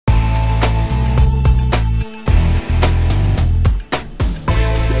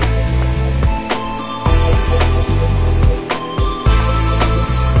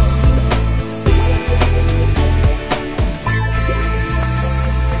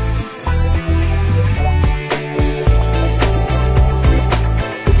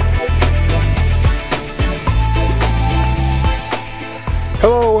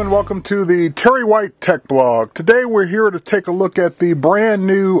welcome to the Terry White Tech Blog. Today we're here to take a look at the brand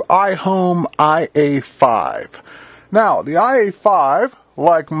new iHome iA5. Now, the iA5,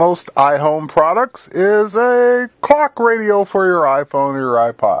 like most iHome products, is a clock radio for your iPhone or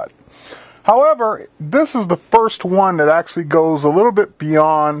your iPod. However, this is the first one that actually goes a little bit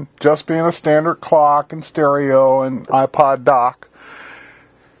beyond just being a standard clock and stereo and iPod dock.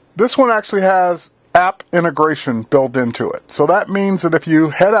 This one actually has app integration built into it. So that means that if you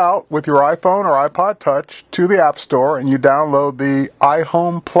head out with your iPhone or iPod Touch to the App Store and you download the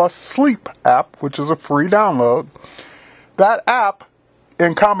iHome+Sleep app, which is a free download, that app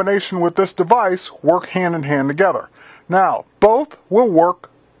in combination with this device work hand in hand together. Now, both will work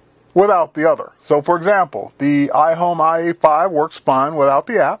without the other. So for example, the iHome iA5 works fine without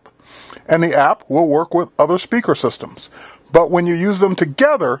the app, and the app will work with other speaker systems. But when you use them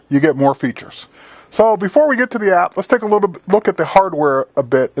together, you get more features. So before we get to the app, let's take a little look at the hardware a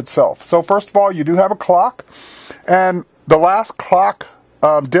bit itself. So first of all, you do have a clock, and the last clock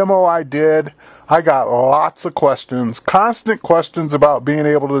demo I did, I got lots of questions, constant questions about being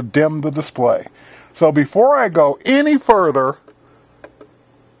able to dim the display. So before I go any further,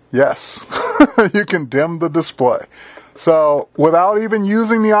 yes, you can dim the display. So without even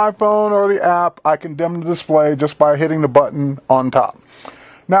using the iPhone or the app, I can dim the display just by hitting the button on top.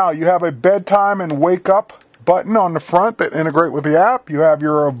 Now, you have a bedtime and wake up button on the front that integrate with the app. You have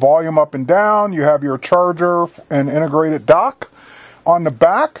your volume up and down. You have your charger and integrated dock on the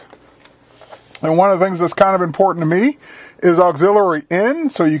back. And one of the things that's kind of important to me is auxiliary in,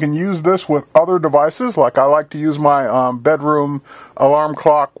 so you can use this with other devices. Like I like to use my bedroom alarm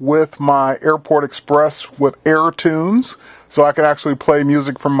clock with my Airport Express with AirTunes, so I can actually play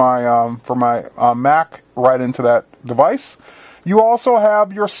music from my Mac right into that device. You also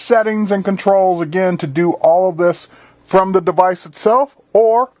have your settings and controls, again, to do all of this from the device itself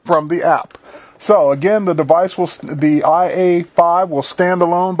or from the app. So again, the iA5 will stand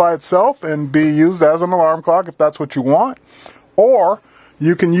alone by itself and be used as an alarm clock if that's what you want. Or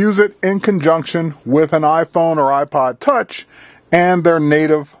you can use it in conjunction with an iPhone or iPod Touch and their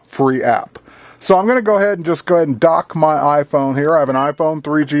native free app. So I'm going to go ahead and dock my iPhone here. I have an iPhone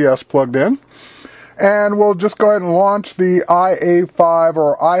 3GS plugged in. And we'll just go ahead and launch the iA5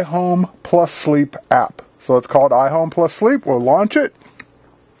 or iHome+Sleep app. So it's called iHome+Sleep. We'll launch it.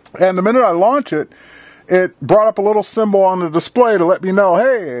 And the minute I launch it, it brought up a little symbol on the display to let me know,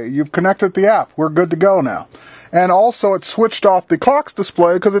 hey, you've connected the app. We're good to go now. And also it switched off the clock's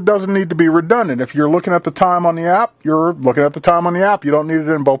display because it doesn't need to be redundant. If you're looking at the time on the app, you're looking at the time on the app. You don't need it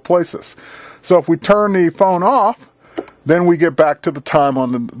in both places. So if we turn the phone off, then we get back to the time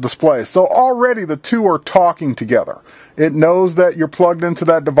on the display. So already the two are talking together. It knows that you're plugged into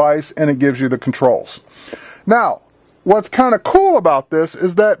that device and it gives you the controls. Now, what's kind of cool about this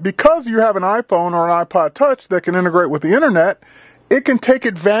is that because you have an iPhone or an iPod Touch that can integrate with the internet, it can take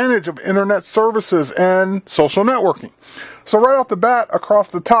advantage of internet services and social networking. So right off the bat, across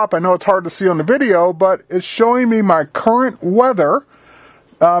the top, I know it's hard to see on the video, but it's showing me my current weather.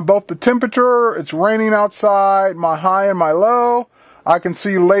 Both the temperature, it's raining outside, my high and my low. I can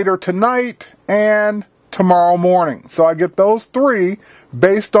see later tonight and tomorrow morning. So I get those three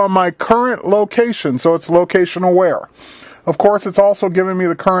based on my current location. So it's location aware. Of course, it's also giving me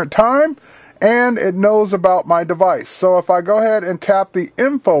the current time and it knows about my device. So if I go ahead and tap the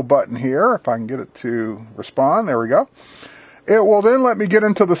info button here, if I can get it to respond, there we go. It will then let me get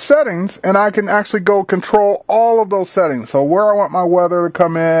into the settings, and I can actually go control all of those settings. So where I want my weather to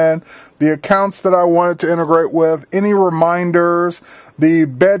come in, the accounts that I want it to integrate with, any reminders, the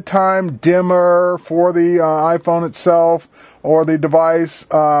bedtime dimmer for the iPhone itself or the device,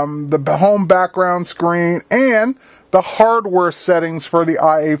 the home background screen, and the hardware settings for the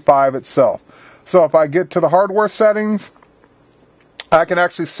iA5 itself. So if I get to the hardware settings, I can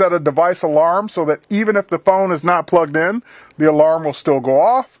actually set a device alarm so that even if the phone is not plugged in, the alarm will still go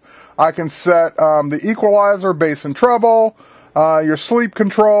off. I can set the equalizer, bass and treble, your sleep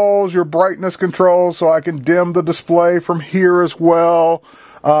controls, your brightness controls, so I can dim the display from here as well.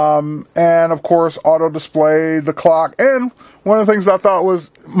 And of course, auto display the clock. And one of the things I thought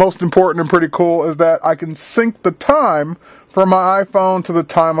was most important and pretty cool is that I can sync the time from my iPhone to the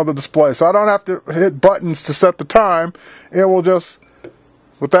time of the display. So I don't have to hit buttons to set the time. It will just,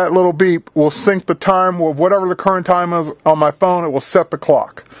 with that little beep, will sync the time with whatever the current time is on my phone. It will set the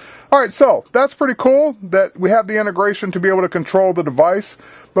clock. All right, so that's pretty cool that we have the integration to be able to control the device.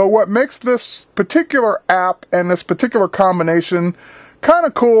 But what makes this particular app and this particular combination kind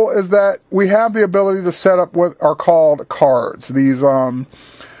of cool is that we have the ability to set up what are called cards, these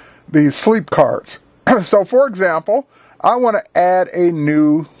sleep cards. So, for example, I want to add a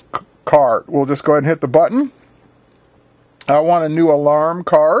new card. We'll just go ahead and hit the button. I want a new alarm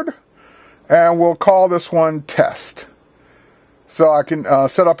card, and we'll call this one Test. So I can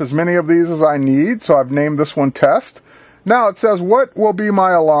set up as many of these as I need. So I've named this one Test. Now it says, what will be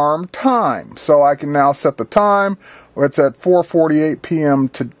my alarm time? So I can now set the time. It's at 4:48 p.m.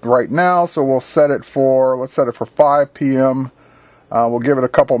 to right now. So we'll set it for, let's set it for 5 p.m. We'll give it a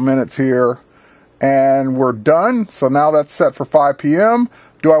couple minutes here. And we're done. So now that's set for 5 p.m.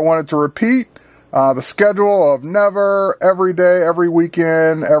 Do I want it to repeat? The schedule of never, every day, every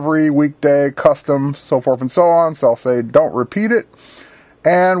weekend, every weekday, custom, so forth and so on. So I'll say don't repeat it.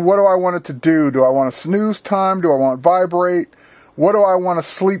 And what do I want it to do? Do I want a snooze time? Do I want vibrate? What do I want to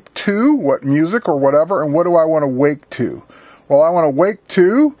sleep to? What music or whatever? And what do I want to wake to? Well, I want to wake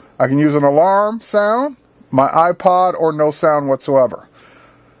to, I can use an alarm sound, my iPod, or no sound whatsoever.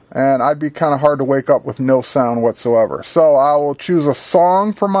 And I'd be kind of hard to wake up with no sound whatsoever. So I will choose a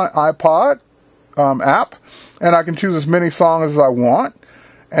song from my iPod app, and I can choose as many songs as I want.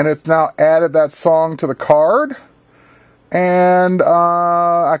 And it's now added that song to the card. And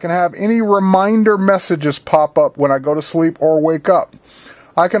I can have any reminder messages pop up when I go to sleep or wake up.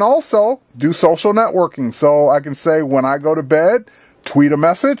 I can also do social networking. So I can say when I go to bed, tweet a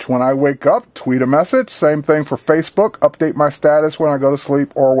message. When I wake up, tweet a message. Same thing for Facebook. Update my status when I go to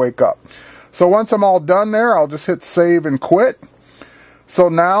sleep or wake up. So once I'm all done there, I'll just hit save and quit. So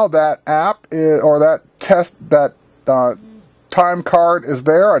now that app or that test, that time card is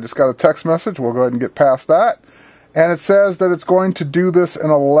there. I just got a text message. We'll go ahead and get past that. And it says that it's going to do this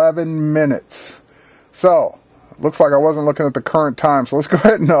in 11 minutes. So it looks like I wasn't looking at the current time. So let's go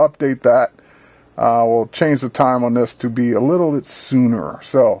ahead and update that. We'll change the time on this to be a little bit sooner.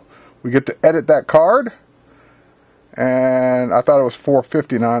 So we get to edit that card. And I thought it was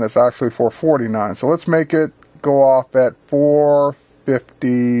 4:59. It's actually 4:49. So let's make it go off at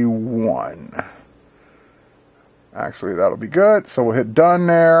 4:51. Actually, that'll be good. So we'll hit done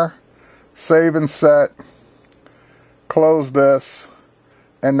there. Save and set. Close this.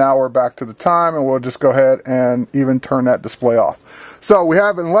 And now we're back to the time, and we'll just go ahead and even turn that display off. So we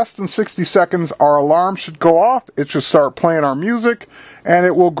have in less than 60 seconds, our alarm should go off. It should start playing our music, and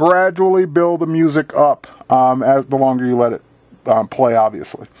it will gradually build the music up as the longer you let it play,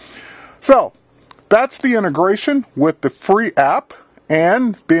 obviously. So that's the integration with the free app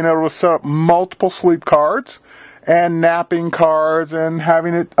and being able to set up multiple sleep cards and napping cards and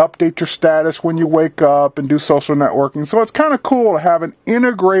having it update your status when you wake up and do social networking. So it's kind of cool to have an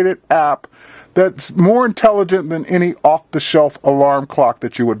integrated app that's more intelligent than any off-the-shelf alarm clock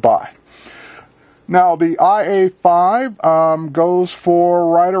that you would buy. Now, the iA5 goes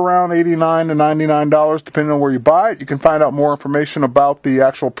for right around $89 to $99, depending on where you buy it. You can find out more information about the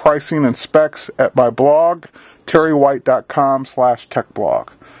actual pricing and specs at my blog, terrywhite.com/techblog.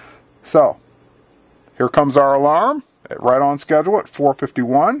 So, here comes our alarm, right on schedule at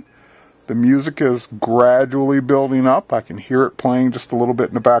 4:51. The music is gradually building up. I can hear it playing just a little bit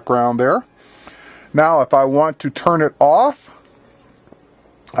in the background there. Now, if I want to turn it off,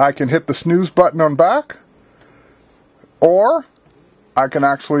 I can hit the snooze button on back, or I can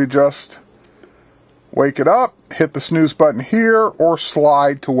actually just wake it up, hit the snooze button here, or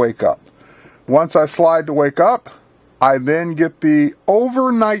slide to wake up. Once I slide to wake up, I then get the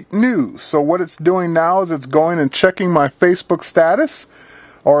overnight news. So what it's doing now is it's going and checking my Facebook status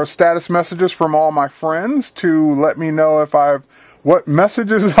or status messages from all my friends to let me know if what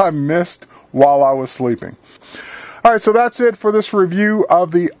messages I missed while I was sleeping. All right, so that's it for this review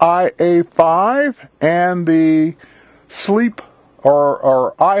of the iA5 and the Sleep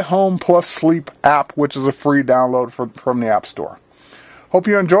or iHome+Sleep app, which is a free download from the App Store. Hope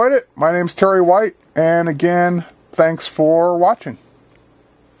you enjoyed it. My name's Terry White, and again, thanks for watching.